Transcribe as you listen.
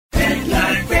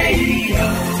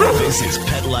This is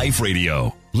Pet Life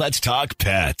Radio. Let's talk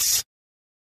pets.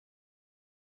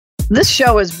 This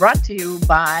show is brought to you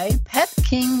by Pet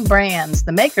King Brands,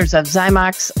 the makers of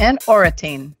Zymox and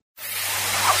Oratine.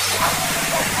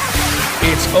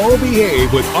 It's Oh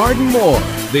Behave with Arden Moore,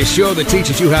 the show that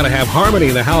teaches you how to have harmony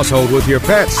in the household with your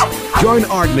pets. Join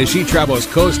Arden as she travels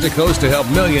coast to coast to help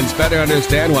millions better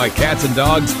understand why cats and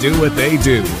dogs do what they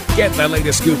do. Get the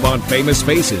latest scoop on famous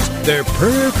faces, their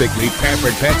perfectly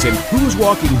pampered pets, and who's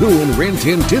walking who in Rin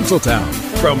Tin Tinseltown.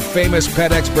 From famous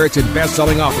pet experts and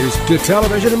best-selling authors to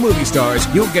television and movie stars,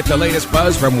 you'll get the latest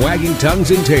buzz from wagging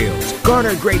tongues and tails.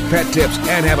 Garner great pet tips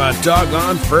and have a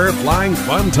doggone fur-flying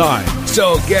fun time.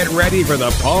 So get ready for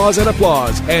the pause and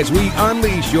applause as we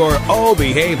unleash your Oh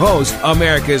Behave host,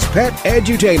 America's pet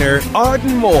edutainer,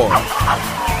 Arden Moore.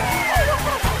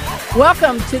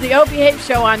 Welcome to the Oh Behave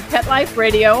Show on Pet Life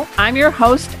Radio. I'm your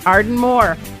host, Arden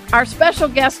Moore. Our special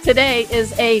guest today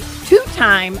is a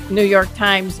two-time New York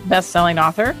Times best-selling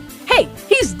author. Hey,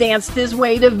 he's danced his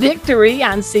way to victory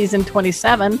on season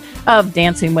 27 of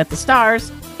Dancing with the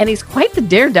Stars, and he's quite the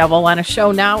daredevil on a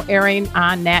show now airing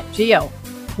on Nat Geo.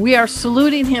 We are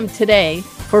saluting him today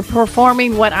for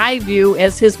performing what I view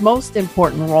as his most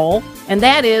important role, and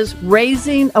that is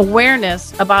raising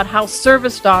awareness about how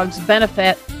service dogs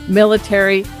benefit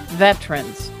military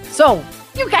veterans. So,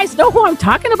 you guys know who I'm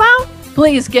talking about?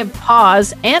 Please give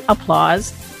pause and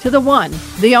applause to the one,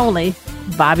 the only,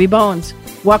 Bobby Bones.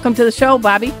 Welcome to the show,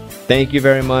 Bobby. Thank you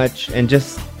very much, and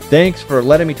just thanks for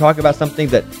letting me talk about something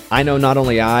that I know not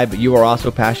only I, but you are also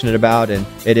passionate about, and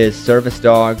it is service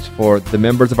dogs for the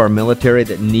members of our military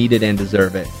that need it and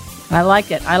deserve it. I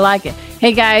like it. I like it.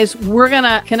 Hey, guys, we're going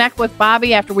to connect with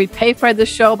Bobby after we pay for the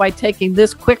show by taking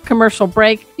this quick commercial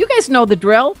break. You guys know the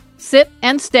drill. Sit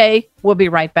and stay. We'll be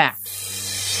right back.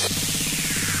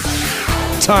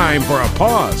 Time for a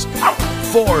pause.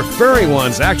 For furry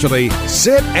ones, actually.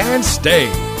 Sit and stay.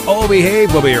 Oh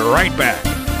Behave will be right back.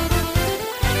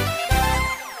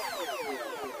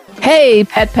 Hey,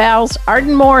 pet pals,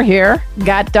 Arden Moore here.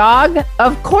 Got dog?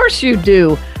 Of course you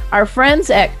do. Our friends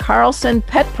at Carlson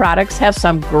Pet Products have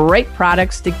some great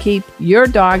products to keep your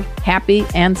dog happy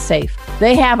and safe.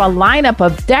 They have a lineup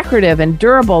of decorative and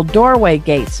durable doorway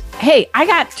gates. Hey, I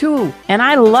got two, and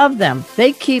I love them.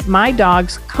 They keep my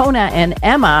dogs, Kona and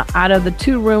Emma, out of the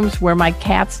two rooms where my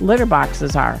cat's litter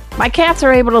boxes are. My cats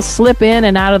are able to slip in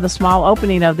and out of the small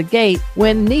opening of the gate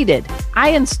when needed.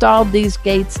 I installed these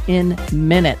gates in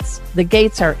minutes. The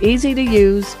gates are easy to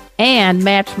use and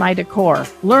match my decor.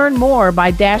 Learn more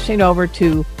by dashing over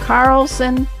to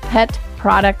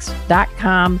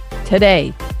carlsonpetproducts.com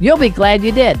today. You'll be glad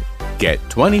you did. Get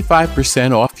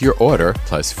 25% off your order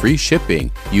plus free shipping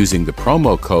using the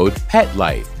promo code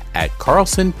PETLIFE at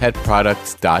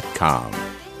carlsonpetproducts.com.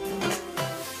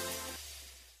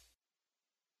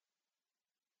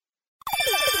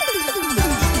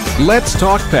 Let's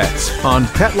talk pets on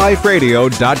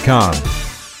PetLifeRadio.com.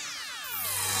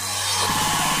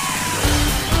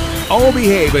 Oh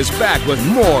Behave is back with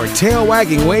more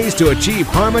tail-wagging ways to achieve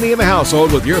harmony in the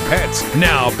household with your pets.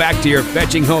 Now, back to your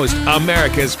fetching host,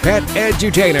 America's pet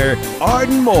edutainer,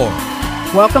 Arden Moore.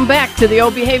 Welcome back to the Oh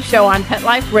Behave Show on Pet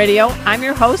Life Radio. I'm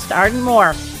your host, Arden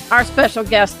Moore. Our special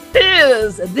guest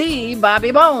is the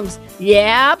Bobby Bones.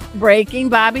 Yep, Breaking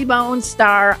Bobby Bones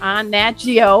star on Nat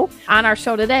Geo. On our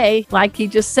show today, like he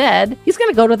just said, he's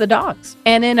going to go to the dogs,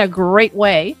 and in a great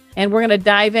way. And we're going to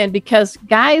dive in because,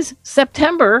 guys,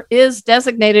 September is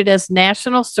designated as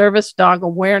National Service Dog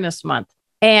Awareness Month.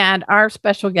 And our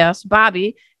special guest,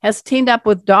 Bobby, has teamed up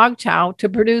with Dog Chow to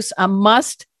produce a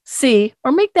must-see,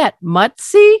 or make that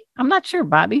must-see, I'm not sure,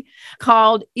 Bobby,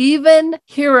 called Even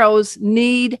Heroes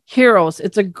Need Heroes.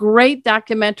 It's a great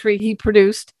documentary he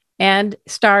produced and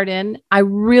starred in. I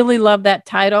really love that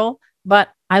title, but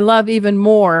I love even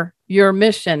more your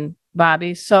mission,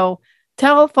 Bobby. So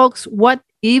tell folks what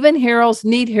Even Heroes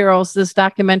Need Heroes, this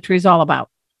documentary is all about.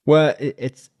 Well,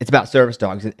 it's about service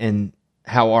dogs and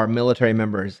how our military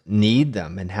members need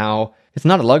them, and how it's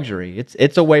not a luxury.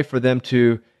 It's a way for them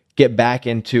to get back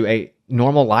into a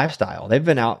normal lifestyle. They've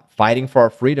been out fighting for our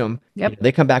freedom. Yep.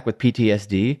 They come back with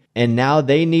PTSD, and now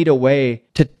they need a way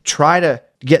to try to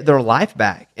get their life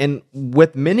back. And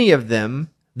with many of them,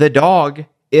 the dog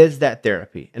is that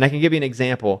therapy. And I can give you an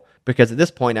example, because at this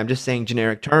point I'm just saying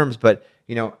generic terms, but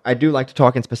I do like to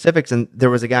talk in specifics, and there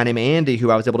was a guy named Andy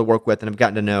who I was able to work with and I've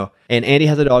gotten to know. And Andy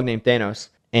has a dog named Thanos,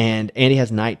 and Andy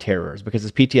has night terrors because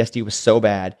his PTSD was so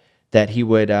bad that he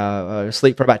would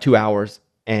sleep for about 2 hours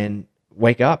and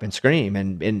wake up and scream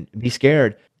and be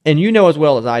scared. And you know as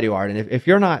well as I do, Arden, if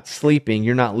you're not sleeping,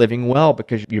 you're not living well,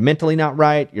 because you're mentally not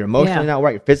right, you're emotionally not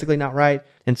right, you're physically not right.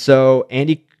 And so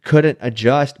Andy couldn't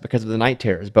adjust because of the night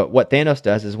terrors. But what Thanos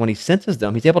does is when he senses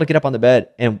them, he's able to get up on the bed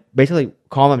and basically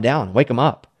calm them down, wake them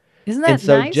up. Isn't that And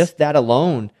so nice? just that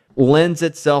alone lends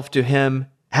itself to him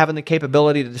having the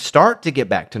capability to start to get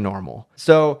back to normal.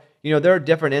 So, there are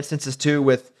different instances too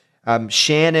with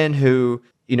Shannon, who,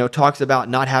 talks about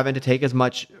not having to take as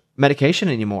much medication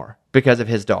anymore because of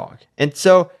his dog. And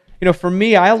so, for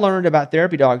me, I learned about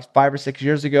therapy dogs 5 or 6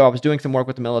 years ago. I was doing some work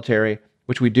with the military,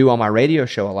 which we do on my radio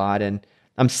show a lot. And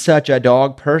I'm such a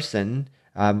dog person,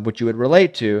 which you would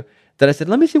relate to, that I said,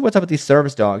 let me see what's up with these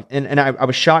service dogs. And I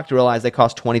was shocked to realize they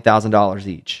cost $20,000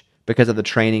 each because of the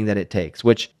training that it takes,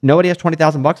 which nobody has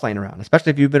 $20,000 laying around,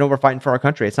 especially if you've been over fighting for our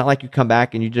country. It's not like you come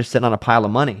back and you just sit on a pile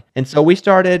of money. And so we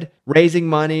started raising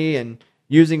money and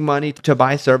using money to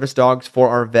buy service dogs for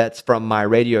our vets from my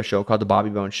radio show called The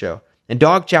Bobby Bones Show. And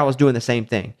Dog Chow was doing the same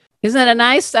thing. Isn't that a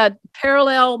nice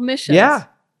parallel mission? Yeah.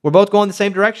 We're both going the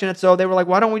same direction. And so they were like,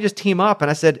 why don't we just team up?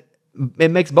 And I said, it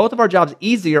makes both of our jobs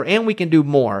easier and we can do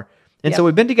more. And so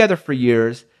we've been together for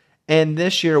years. And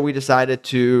this year we decided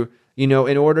to, in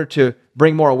order to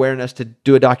bring more awareness, to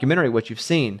do a documentary, which you've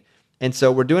seen. And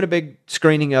so we're doing a big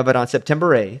screening of it on September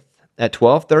 8th at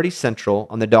 12:30 Central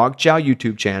on the Dog Chow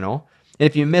YouTube channel. And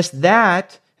if you missed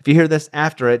that, if you hear this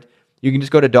after it, you can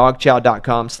just go to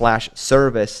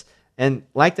dogchow.com/service. And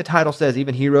like the title says,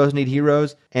 even heroes need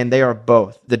heroes. And they are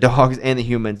both, the dogs and the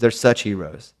humans. They're such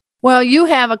heroes. Well, you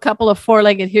have a couple of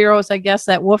four-legged heroes, I guess,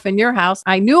 that wolf in your house.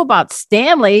 I knew about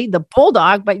Stanley, the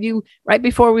bulldog, but right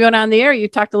before we went on the air, you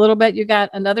talked a little bit. You got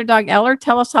another dog, Eller.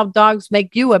 Tell us how dogs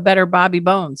make you a better Bobby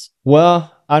Bones.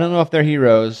 Well, I don't know if they're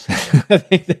heroes. I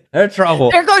think they're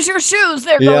trouble. There goes your shoes.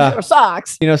 There goes your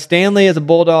socks. Stanley is a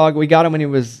bulldog. We got him when he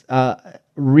was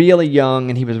really young,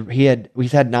 and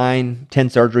he's had 9-10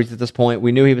 surgeries at this point.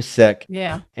 We knew he was sick.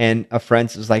 Yeah. And a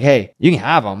friend was like, hey, you can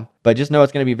have him, but just know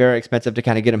it's going to be very expensive to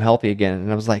kind of get him healthy again.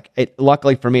 And I was like,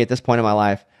 luckily for me at this point in my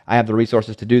life, I have the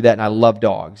resources to do that, and I love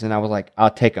dogs. And I was like, I'll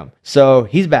take him. So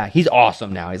he's back. He's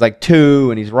awesome now. He's like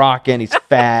 2, and he's rocking. He's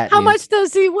fat. How much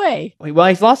does he weigh? Well,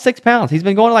 he's lost 6 pounds. He's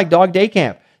been going to like dog day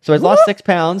camp. So he's lost 6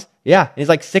 pounds. Yeah. He's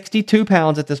like 62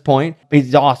 pounds at this point.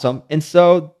 He's awesome. And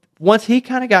so once he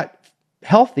kind of got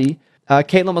healthy,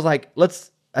 Caitlin was like,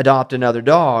 let's adopt another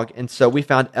dog. And so we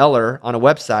found Eller on a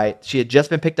website. She had just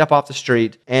been picked up off the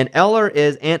street. And Eller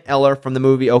is Aunt Eller from the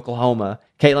movie Oklahoma.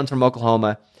 Caitlin's from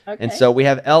Oklahoma. Okay. And so we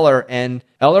have Eller. And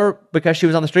Eller, because she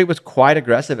was on the street, was quite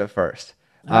aggressive at first.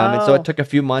 And so it took a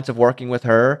few months of working with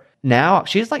her. Now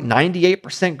she's like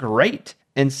 98% great.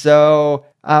 And so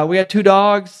we have 2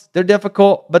 dogs. They're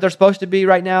difficult, but they're supposed to be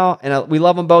right now. And we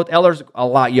love them both. Eller's a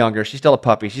lot younger. She's still a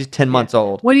puppy. She's 10 months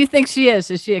old. What do you think she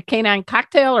is? Is she a canine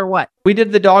cocktail or what? We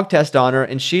did the dog test on her,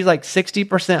 and she's like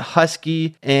 60%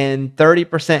 husky and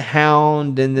 30%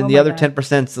 hound. And then the other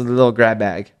 10% is a little grab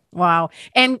bag. Wow.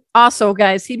 And also,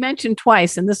 guys, he mentioned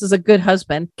twice, and this is a good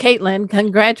husband. Caitlin,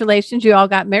 congratulations. You all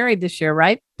got married this year,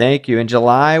 right? Thank you. In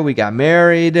July, we got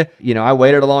married. I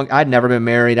waited I'd never been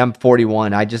married. I'm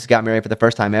 41. I just got married for the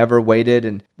first time ever,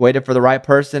 waited for the right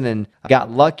person, and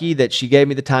got lucky that she gave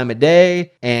me the time of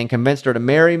day and convinced her to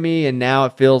marry me. And now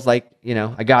it feels like,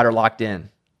 I got her locked in.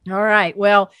 All right.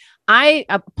 Well, I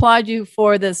applaud you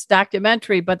for this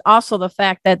documentary, but also the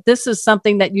fact that this is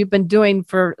something that you've been doing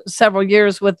for several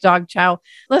years with Dog Chow.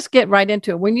 Let's get right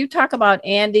into it. When you talk about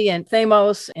Andy and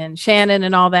Thamos and Shannon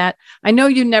and all that, I know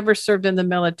you never served in the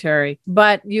military,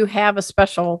 but you have a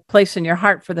special place in your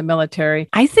heart for the military.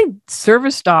 I think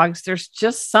service dogs, there's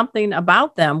just something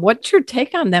about them. What's your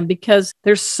take on them? Because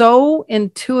they're so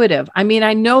intuitive. I mean,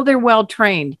 I know they're well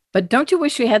trained, but don't you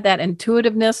wish you had that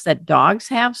intuitiveness that dogs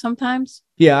have sometimes?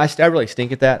 Yeah, I really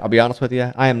stink at that. I'll be honest with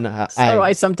you. I am not. So do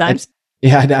I sometimes.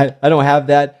 Yeah, I don't have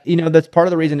that. That's part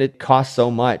of the reason it costs so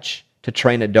much to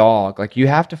train a dog. Like, you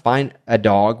have to find a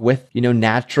dog with,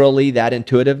 naturally that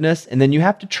intuitiveness, and then you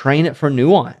have to train it for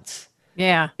nuance.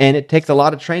 Yeah. And it takes a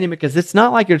lot of training, because it's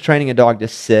not like you're training a dog to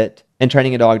sit and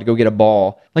training a dog to go get a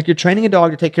ball. Like, you're training a dog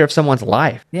to take care of someone's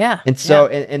life. Yeah. And so,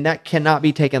 and that cannot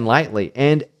be taken lightly.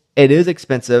 And it is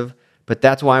expensive, but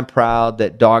that's why I'm proud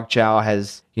that Dog Chow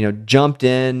has, jumped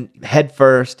in head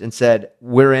first and said,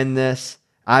 we're in this.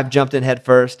 I've jumped in head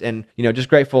first, and, just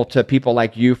grateful to people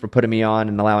like you for putting me on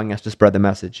and allowing us to spread the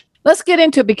message. Let's get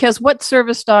into it, because what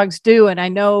service dogs do, and I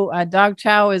know Dog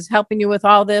Chow is helping you with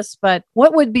all this, but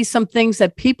what would be some things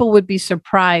that people would be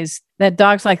surprised that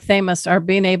dogs like Thamos are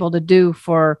being able to do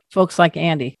for folks like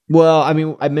Andy? Well, I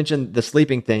mean, I mentioned the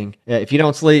sleeping thing. If you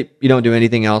don't sleep, you don't do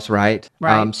anything else right.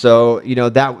 Right. So,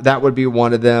 that would be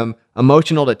one of them.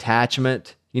 Emotional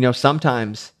detachment,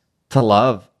 sometimes to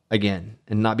love again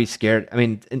and not be scared. I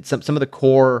mean, some of the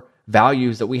core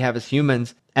values that we have as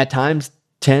humans, at times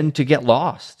tend to get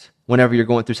lost whenever you're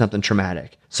going through something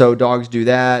traumatic. So dogs do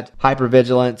that.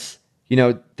 Hypervigilance.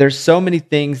 There's so many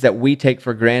things that we take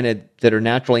for granted that are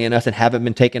naturally in us and haven't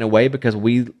been taken away because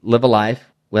we live a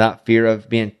life without fear of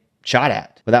being shot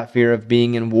at, without fear of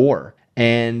being in war.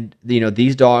 And,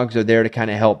 these dogs are there to kind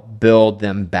of help build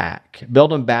them back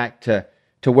to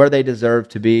where they deserve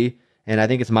to be. And I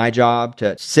think it's my job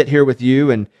to sit here with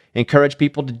you and encourage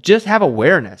people to just have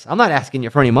awareness. I'm not asking you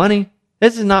for any money.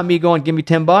 This is not me going, give me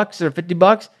 $10 or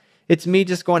 $50. It's me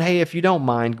just going, hey, if you don't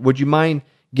mind, would you mind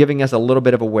giving us a little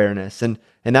bit of awareness? And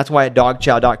that's why at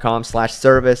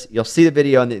dogchow.com/service, you'll see the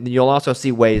video and you'll also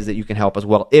see ways that you can help as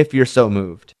well if you're so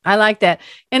moved. I like that.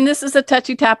 And this is a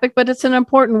touchy topic, but it's an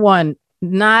important one.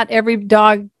 Not every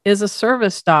dog is a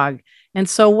service dog. And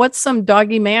so what's some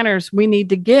doggy manners we need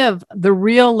to give the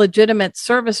real legitimate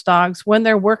service dogs when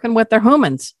they're working with their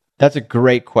humans? That's a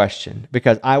great question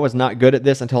because I was not good at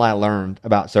this until I learned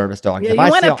about service dogs. Yeah,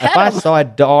 if I saw a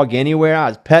dog anywhere, I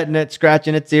was petting it,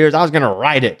 scratching its ears, I was going to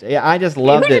ride it. Yeah, I just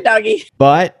loved it. Doggy.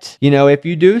 But, if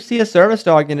you do see a service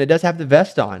dog and it does have the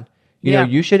vest on,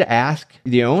 you should ask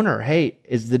the owner, hey,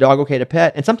 is the dog okay to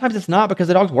pet? And sometimes it's not because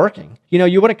the dog's working.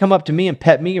 You wouldn't come up to me and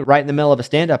pet me right in the middle of a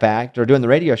stand-up act or doing the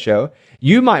radio show.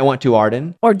 You might want to,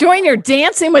 Arden. Or doing your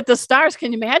Dancing with the Stars.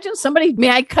 Can you imagine somebody,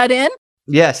 may I cut in?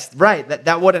 Yes, right.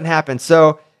 That wouldn't happen.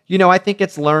 So, I think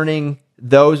it's learning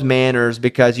those manners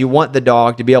because you want the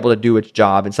dog to be able to do its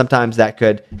job. And sometimes that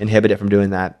could inhibit it from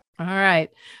doing that. All right.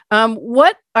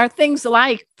 What are things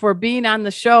like for being on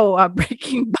the show,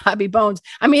 Breaking Bobby Bones?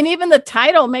 I mean, even the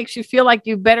title makes you feel like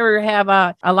you better have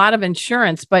a lot of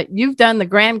insurance, but you've done the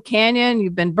Grand Canyon,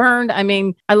 you've been burned. I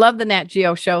mean, I love the Nat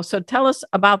Geo show. So tell us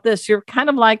about this. You're kind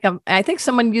of like, I think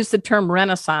someone used the term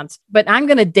Renaissance, but I'm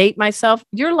going to date myself.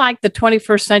 You're like the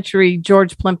 21st century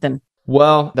George Plimpton.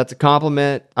 Well, that's a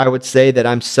compliment. I would say that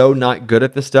I'm so not good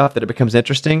at this stuff that it becomes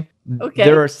interesting. Okay.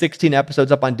 There are 16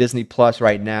 episodes up on Disney Plus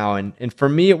right now. And for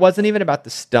me, it wasn't even about the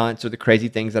stunts or the crazy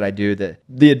things that I do,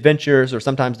 the adventures or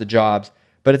sometimes the jobs,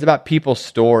 but it's about people's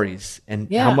stories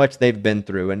and how much they've been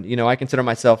through. And, I consider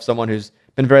myself someone who's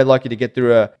been very lucky to get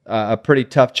through a pretty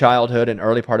tough childhood and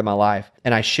early part of my life.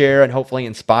 And I share and hopefully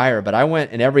inspire. But I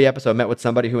went in every episode, met with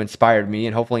somebody who inspired me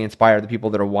and hopefully inspired the people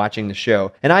that are watching the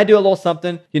show. And I do a little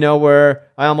something, where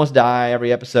I almost die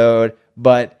every episode.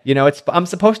 But, I'm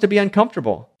supposed to be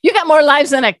uncomfortable. You got more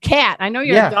lives than a cat. I know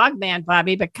you're a dog man,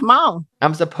 Bobby, but come on.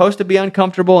 I'm supposed to be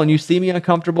uncomfortable, and you see me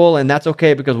uncomfortable, and that's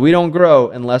okay because we don't grow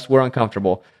unless we're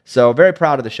uncomfortable. So very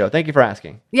proud of the show. Thank you for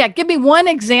asking. Yeah, give me one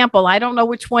example. I don't know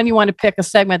which one you want to pick, a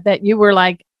segment that you were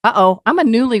like, uh-oh, I'm a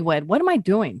newlywed. What am I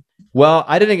doing? Well,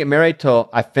 I didn't get married till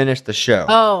I finished the show.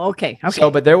 Oh, okay. So,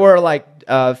 but there were like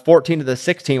 14 to the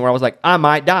 16 where I was like, I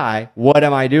might die. What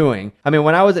am I doing? I mean,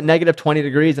 when I was at negative 20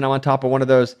 degrees and I'm on top of one of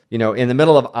those, in the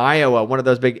middle of Iowa, one of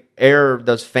those big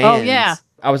those fans. Oh, yeah.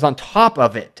 I was on top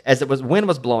of it as wind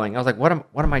was blowing. I was like, what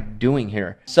am I doing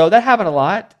here? So that happened a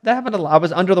lot. I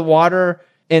was under the water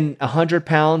in 100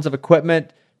 pounds of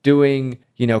equipment doing,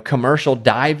 commercial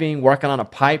diving, working on a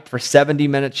pipe for 70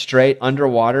 minutes straight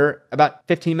underwater. About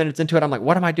 15 minutes into it, I'm like,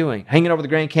 what am I doing? Hanging over the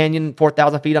Grand Canyon,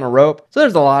 4,000 feet on a rope. So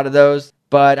there's a lot of those,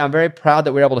 but I'm very proud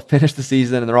that we were able to finish the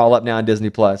season and they're all up now on Disney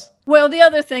Plus. Well, the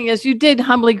other thing is you did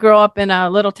humbly grow up in a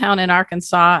little town in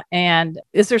Arkansas. And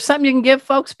is there something you can give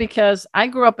folks? Because I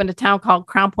grew up in a town called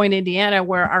Crown Point, Indiana,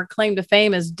 where our claim to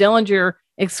fame is Dillinger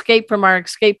escaped from our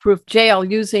escape-proof jail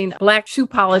using black shoe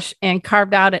polish and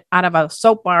carved out of a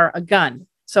soap bar a gun.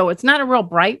 So it's not a real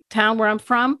bright town where I'm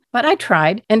from, but I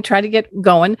tried to get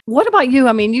going. What about you?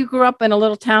 I mean, you grew up in a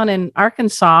little town in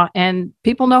Arkansas and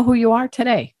people know who you are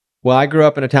today. Well, I grew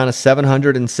up in a town of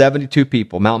 772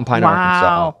 people, Mountain Pine,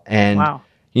 Arkansas. And,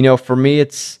 for me,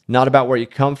 it's not about where you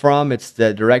come from. It's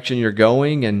the direction you're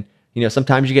going. And,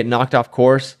 sometimes you get knocked off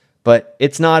course, but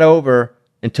it's not over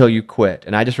until you quit.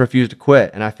 And I just refuse to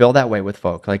quit. And I feel that way with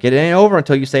folk. Like, it ain't over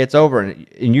until you say it's over.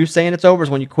 And you saying it's over is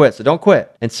when you quit. So don't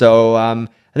quit. And so I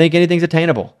think anything's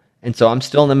attainable. And so I'm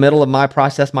still in the middle of my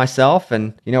process myself.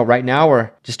 And, right now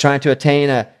we're just trying to attain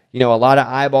a lot of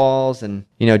eyeballs and,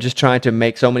 just trying to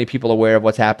make so many people aware of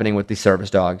what's happening with these service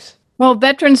dogs. Well,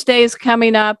 Veterans Day is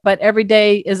coming up, but every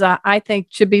day is, I think,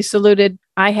 should be saluted.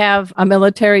 I have a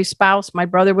military spouse. My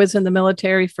brother was in the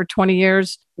military for 20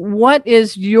 years. What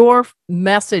is your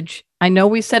message? I know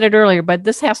we said it earlier, but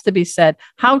this has to be said.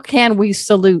 How can we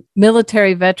salute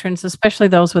military veterans, especially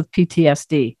those with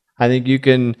PTSD? I think you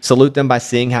can salute them by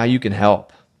seeing how you can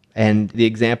help. And the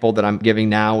example that I'm giving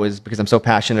now is because I'm so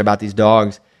passionate about these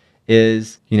dogs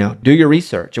is, do your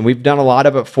research. And we've done a lot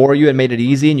of it for you and made it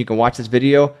easy. And you can watch this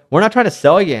video. We're not trying to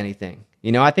sell you anything.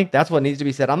 You know, I think that's what needs to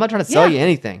be said. I'm not trying to sell you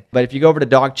anything, but if you go over to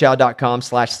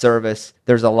dogchow.com/service,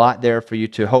 there's a lot there for you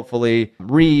to hopefully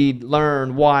read,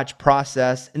 learn, watch,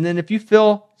 process. And then if you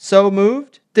feel so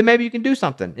moved, then maybe you can do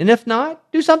something. And if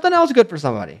not, do something else good for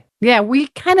somebody. Yeah, we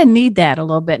kind of need that a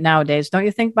little bit nowadays, don't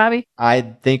you think, Bobby? I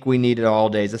think we need it all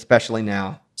days, especially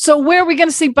now. So where are we going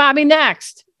to see Bobby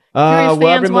next? Well,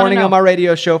 every morning on my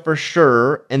radio show for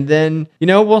sure. And then,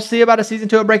 we'll see about a season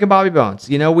 2 of Breaking Bobby Bones.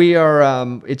 We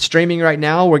are, it's streaming right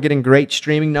now. We're getting great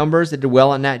streaming numbers that do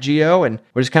well on Nat Geo. And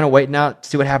we're just kind of waiting out to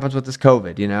see what happens with this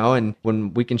COVID, and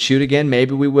when we can shoot again,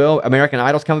 maybe we will. American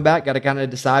Idol's coming back. Got to kind of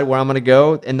decide where I'm going to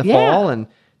go in the fall. And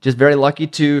just very lucky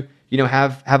to,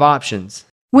 have options.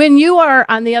 When you are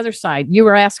on the other side, you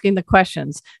were asking the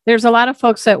questions. There's a lot of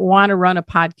folks that want to run a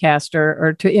podcast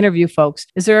or to interview folks.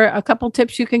 Is there a couple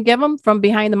tips you can give them from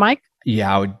behind the mic?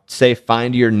 Yeah, I would say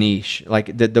find your niche.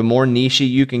 Like the more niche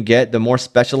you can get, the more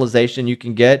specialization you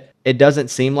can get. It doesn't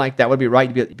seem like that would be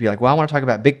right to be like, well, I want to talk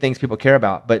about big things people care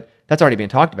about, but that's already being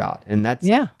talked about. And that's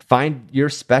find your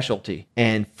specialty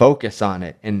and focus on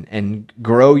it and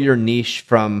grow your niche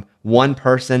from one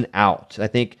person out. I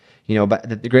think, but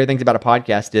the great things about a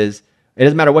podcast is it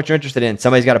doesn't matter what you're interested in.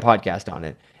 Somebody's got a podcast on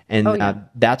it. And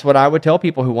that's what I would tell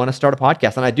people who want to start a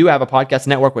podcast. And I do have a podcast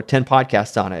network with 10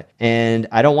 podcasts on it. And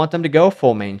I don't want them to go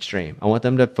full mainstream. I want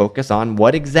them to focus on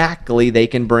what exactly they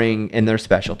can bring in their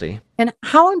specialty. And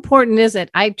how important is it?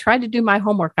 I tried to do my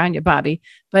homework on you, Bobby,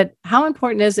 but how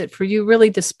important is it for you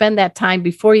really to spend that time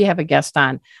before you have a guest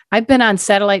on? I've been on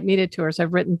satellite media tours.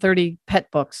 I've written 30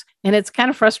 pet books. And it's kind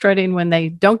of frustrating when they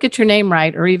don't get your name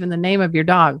right or even the name of your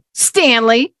dog.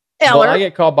 Stanley Eller. Well, I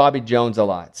get called Bobby Jones a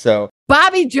lot. So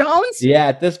Bobby Jones? Yeah,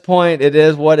 at this point, it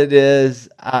is what it is.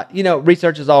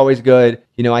 Research is always good.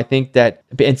 I think that,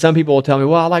 and some people will tell me,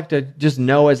 well, I like to just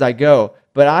know as I go.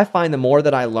 But I find the more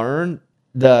that I learn,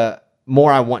 the more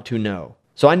I want to know.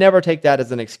 So I never take that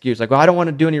as an excuse. Like, well, I don't want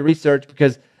to do any research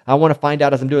because I want to find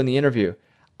out as I'm doing the interview.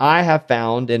 I have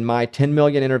found in my 10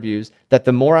 million interviews that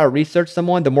the more I research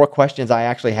someone, the more questions I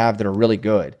actually have that are really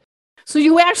good. So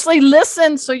you actually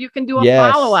listen so you can do a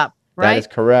follow-up, right? That is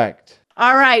correct.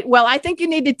 All right. Well, I think you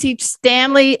need to teach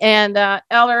Stanley and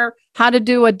Eller how to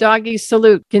do a doggy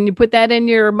salute. Can you put that in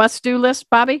your must-do list,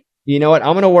 Bobby? You know what?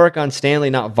 I'm going to work on Stanley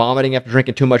not vomiting after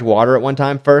drinking too much water at one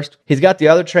time first. He's got the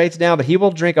other traits now, but he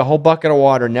will drink a whole bucket of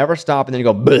water, never stop, and then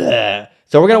go, bleh.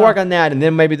 So we're going to work on that, and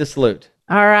then maybe the salute.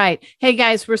 All right. Hey,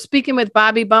 guys, we're speaking with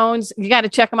Bobby Bones. You got to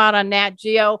check him out on Nat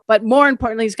Geo. But more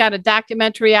importantly, he's got a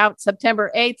documentary out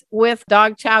September 8th with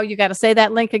Dog Chow. You got to say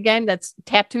that link again. That's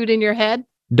tattooed in your head.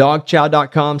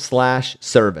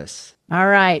 dogchow.com/service. All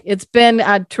right. It's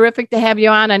been terrific to have you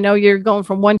on. I know you're going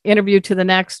from one interview to the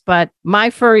next, but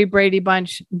my furry Brady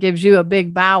Bunch gives you a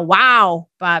big bow. Wow,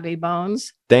 Bobby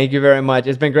Bones. Thank you very much.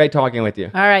 It's been great talking with you.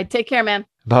 All right. Take care, man.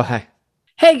 Bye.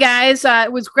 Hey, guys.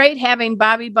 It was great having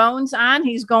Bobby Bones on.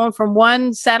 He's going from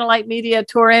one satellite media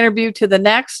tour interview to the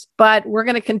next, but we're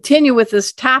going to continue with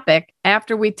this topic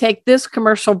after we take this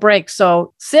commercial break.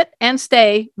 So sit and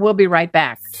stay. We'll be right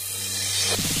back.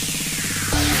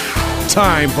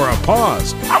 Time for a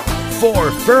pause.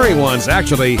 4 furry ones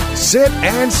actually sit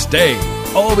and stay.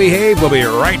 All behave. We'll be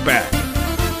right back.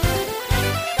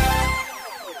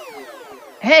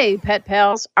 Hey, pet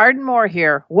pals, Arden Moore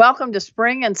here. Welcome to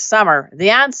spring and summer,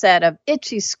 the onset of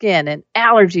itchy skin and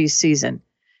allergy season.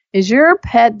 Is your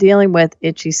pet dealing with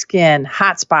itchy skin,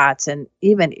 hot spots, and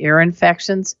even ear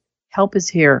infections? Help is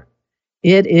here.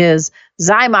 It is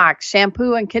Zymox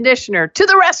shampoo and conditioner to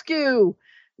the rescue.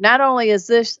 Not only is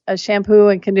this a shampoo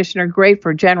and conditioner great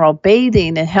for general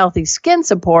bathing and healthy skin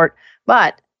support,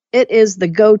 but it is the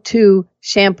go-to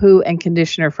shampoo and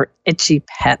conditioner for itchy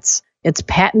pets. Its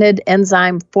patented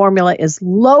enzyme formula is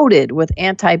loaded with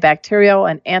antibacterial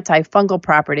and antifungal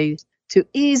properties to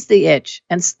ease the itch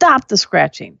and stop the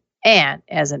scratching. And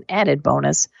as an added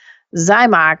bonus,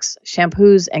 Zymox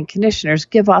shampoos and conditioners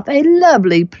give off a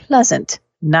lovely, pleasant,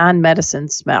 non-medicine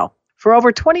smell. For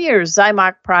over 20 years,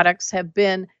 Zymox products have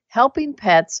been helping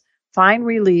pets find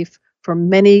relief for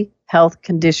many health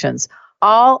conditions.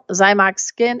 All Zymox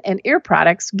skin and ear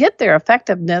products get their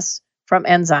effectiveness from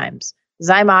enzymes.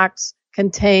 Zymox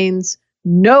contains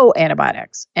no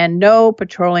antibiotics and no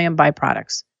petroleum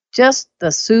byproducts, just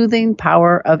the soothing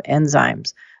power of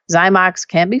enzymes. Zymox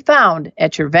can be found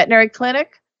at your veterinary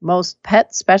clinic, most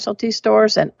pet specialty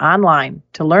stores, and online.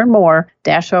 To learn more,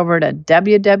 dash over to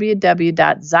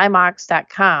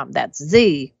www.zymox.com. That's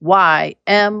ZYMOX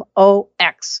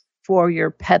for your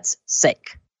pet's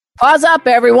sake. Pause up,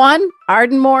 everyone.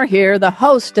 Arden Moore here, the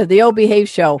host of the O Behave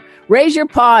Show. Raise your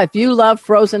paw if you love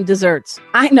frozen desserts.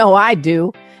 I know I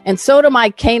do. And so do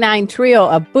my canine trio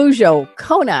of Bujo,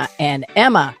 Kona, and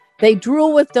Emma. They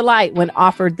drool with delight when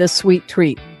offered this sweet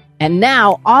treat. And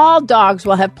now all dogs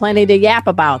will have plenty to yap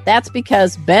about. That's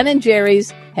because Ben & Jerry's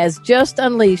has just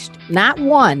unleashed not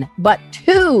one, but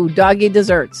 2 doggy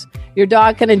desserts. Your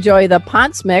dog can enjoy the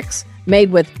Ponce Mix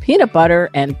made with peanut butter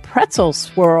and pretzel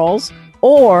swirls,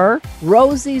 or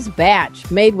Rosie's Batch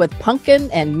made with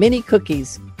pumpkin and mini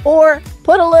cookies. Or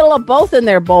put a little of both in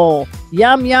their bowl.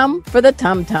 Yum, yum for the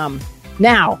tum-tum.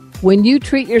 Now, when you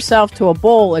treat yourself to a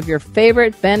bowl of your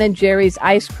favorite Ben & Jerry's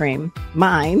ice cream,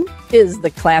 mine is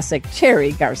the classic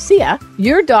Cherry Garcia,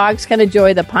 your dogs can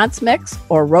enjoy the Ponce Mix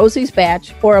or Rosie's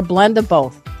Batch or a blend of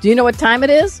both. Do you know what time it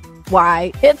is?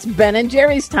 Why, it's Ben &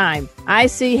 Jerry's time. I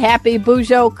see happy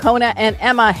Bujo, Kona, and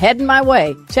Emma heading my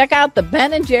way. Check out the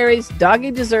Ben & Jerry's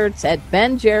doggy desserts at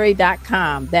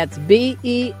benjerry.com. That's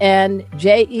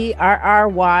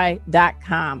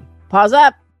BenJerry.com. Pause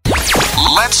up.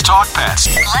 Let's talk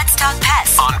pets Let's talk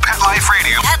pets on Pet Life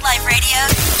Radio. Pet Life Radio.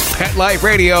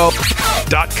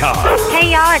 PetLifeRadio.com.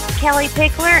 Hey y'all, it's Kelly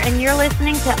Pickler, and you're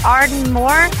listening to Arden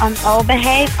Moore on Old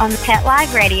Behave on Pet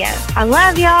Life Radio. I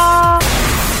love y'all.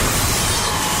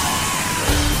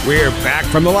 We're back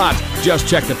from the lot. Just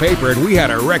checked the paper and we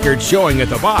had a record showing at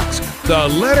the box. The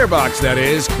letterbox, that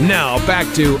is. Now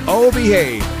back to Oh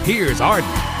Behave. Here's Arden.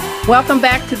 Welcome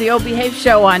back to the O Behave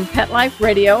Show on Pet Life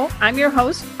Radio. I'm your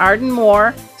host, Arden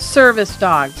Moore. Service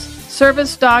dogs.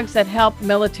 Service dogs that help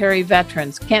military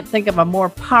veterans. Can't think of a more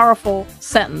powerful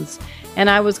sentence. And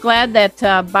I was glad that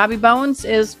Bobby Bones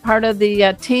is part of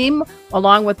the team,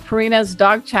 along with Purina's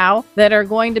Dog Chow, that are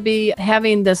going to be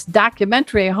having this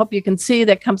documentary, I hope you can see,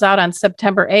 that comes out on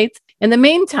September 8th. In the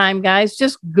meantime, guys,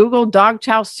 just Google Dog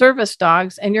Chow service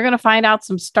dogs, and you're going to find out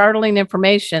some startling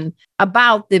information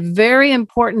about the very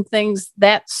important things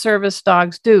that service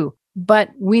dogs do. But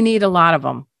we need a lot of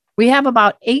them. We have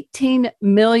about 18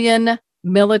 million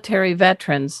military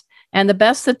veterans, and the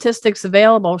best statistics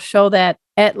available show that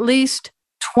at least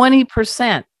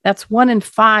 20%, that's 1 in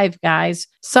 5 guys,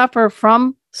 suffer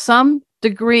from some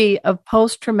degree of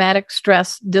post-traumatic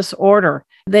stress disorder.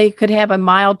 They could have a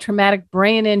mild traumatic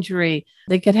brain injury.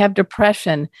 They could have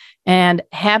depression. And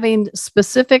having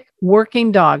specific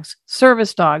working dogs,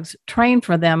 service dogs, trained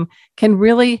for them can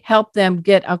really help them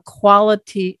get a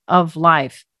quality of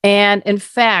life. And in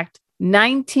fact,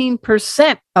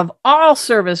 19% of all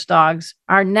service dogs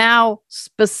are now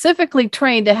specifically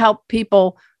trained to help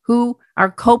people who are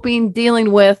coping,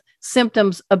 dealing with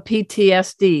symptoms of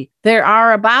PTSD. There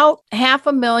are about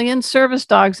 500,000 service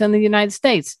dogs in the United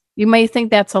States. You may think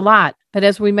that's a lot, but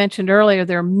as we mentioned earlier,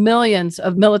 there are millions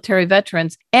of military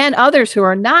veterans and others who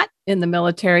are not in the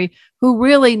military who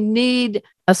really need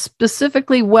a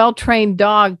specifically well-trained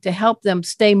dog to help them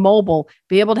stay mobile,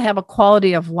 be able to have a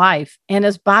quality of life. And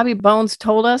as Bobby Bones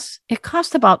told us, it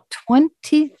costs about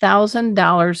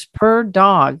 $20,000 per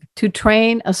dog to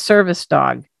train a service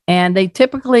dog. And they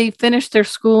typically finish their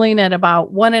schooling at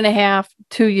about 1.5,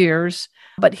 2 years.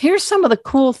 But here's some of the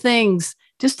cool things,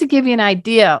 just to give you an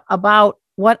idea about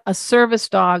what a service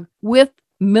dog with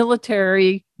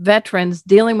military veterans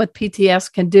dealing with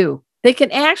PTS can do. They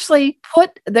can actually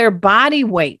put their body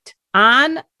weight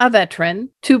on a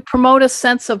veteran to promote a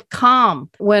sense of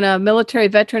calm when a military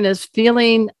veteran is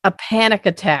feeling a panic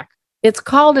attack. It's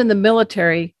called in the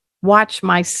military, watch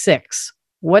my 6.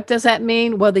 What does that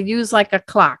mean? Well, they use like a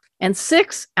clock, and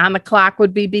 6 on the clock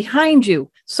would be behind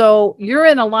you. So you're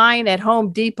in a line at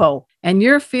Home Depot and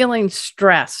you're feeling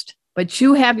stressed, but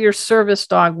you have your service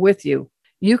dog with you.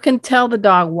 You can tell the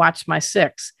dog, watch my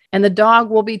 6. And the dog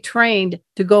will be trained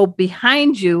to go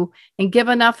behind you and give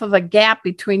enough of a gap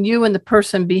between you and the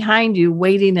person behind you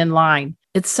waiting in line.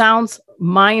 It sounds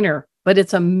minor, but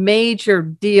it's a major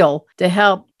deal to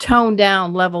help tone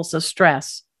down levels of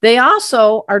stress. They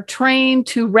also are trained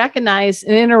to recognize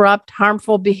and interrupt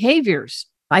harmful behaviors.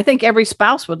 I think every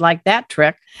spouse would like that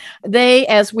trick. They,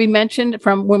 as we mentioned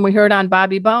from when we heard on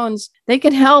Bobby Bones, they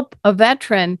can help a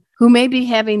veteran who may be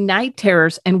having night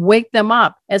terrors and wake them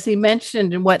up, as he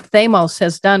mentioned in what Thamos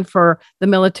has done for the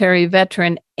military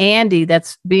veteran Andy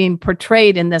that's being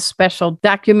portrayed in this special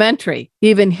documentary.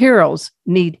 Even heroes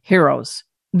need heroes.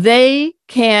 They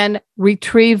can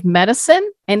retrieve medicine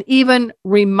and even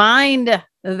remind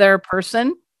their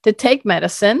person to take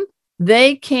medicine.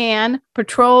 They can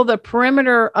patrol the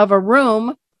perimeter of a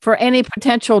room for any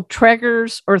potential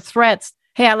triggers or threats.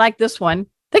 Hey, I like this one.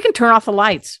 They can turn off the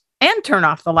lights. And turn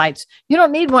off the lights. You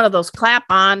don't need one of those clap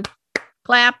on.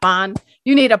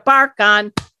 You need a bark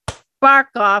on, bark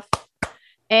off.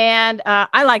 And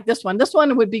I like this one. This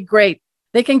one would be great.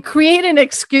 They can create an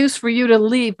excuse for you to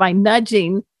leave by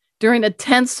nudging during a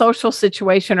tense social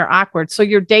situation or awkward. So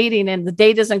you're dating and the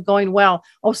date isn't going well.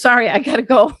 Oh, sorry, I got to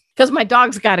go because my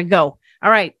dog's got to go.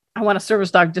 All right, I want a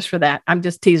service dog just for that. I'm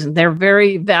just teasing. They're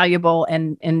very valuable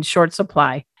and in short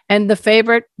supply. And the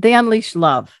favorite, they unleash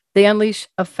love. They unleash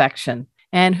affection.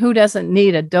 And who doesn't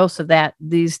need a dose of that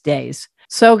these days?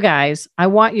 So guys, I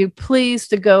want you please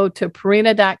to go to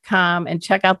Purina.com and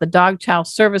check out the Dog Chow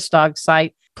Service Dog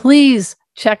site. Please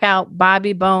check out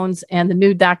Bobby Bones and the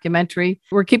new documentary.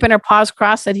 We're keeping our paws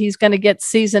crossed that he's going to get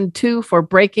season 2 for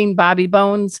Breaking Bobby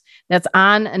Bones. That's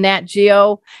on Nat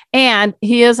Geo. And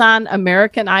he is on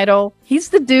American Idol. He's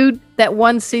the dude that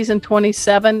won season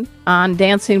 27 on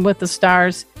Dancing with the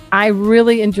Stars. I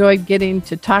really enjoyed getting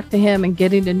to talk to him and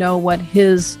getting to know what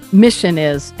his mission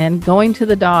is. And going to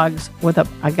the dogs with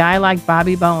a guy like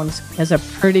Bobby Bones is a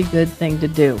pretty good thing to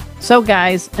do. So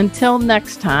guys, until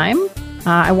next time,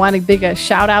 I want to give a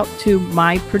shout out to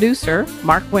my producer,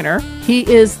 Mark Winter. He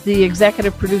is the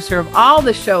executive producer of all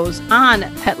the shows on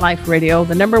Pet Life Radio,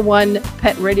 the #1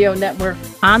 pet radio network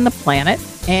on the planet.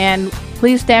 And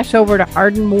please dash over to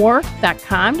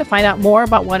ardenmoore.com to find out more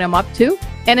about what I'm up to.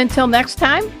 And until next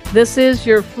time, this is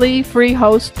your flea-free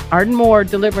host, Arden Moore,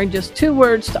 delivering just 2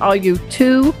 words to all you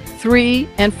 2, 3,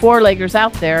 and 4-leggers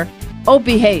out there. Oh,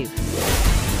 behave.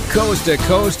 Coast to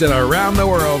coast and around the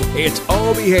world, it's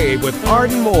Oh Behave with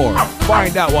Arden Moore.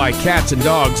 Find out why cats and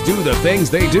dogs do the things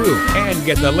they do and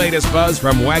get the latest buzz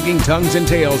from wagging tongues and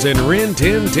tails in Rin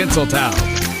Tin Tinseltown.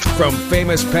 From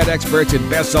famous pet experts and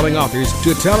best-selling authors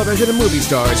to television and movie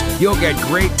stars, you'll get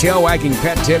great tail-wagging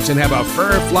pet tips and have a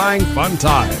fur-flying fun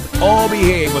time. All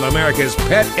Behave with America's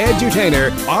pet edutainer,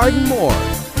 Arden Moore.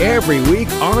 Every week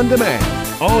on demand,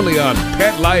 only on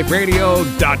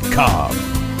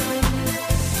PetLifeRadio.com.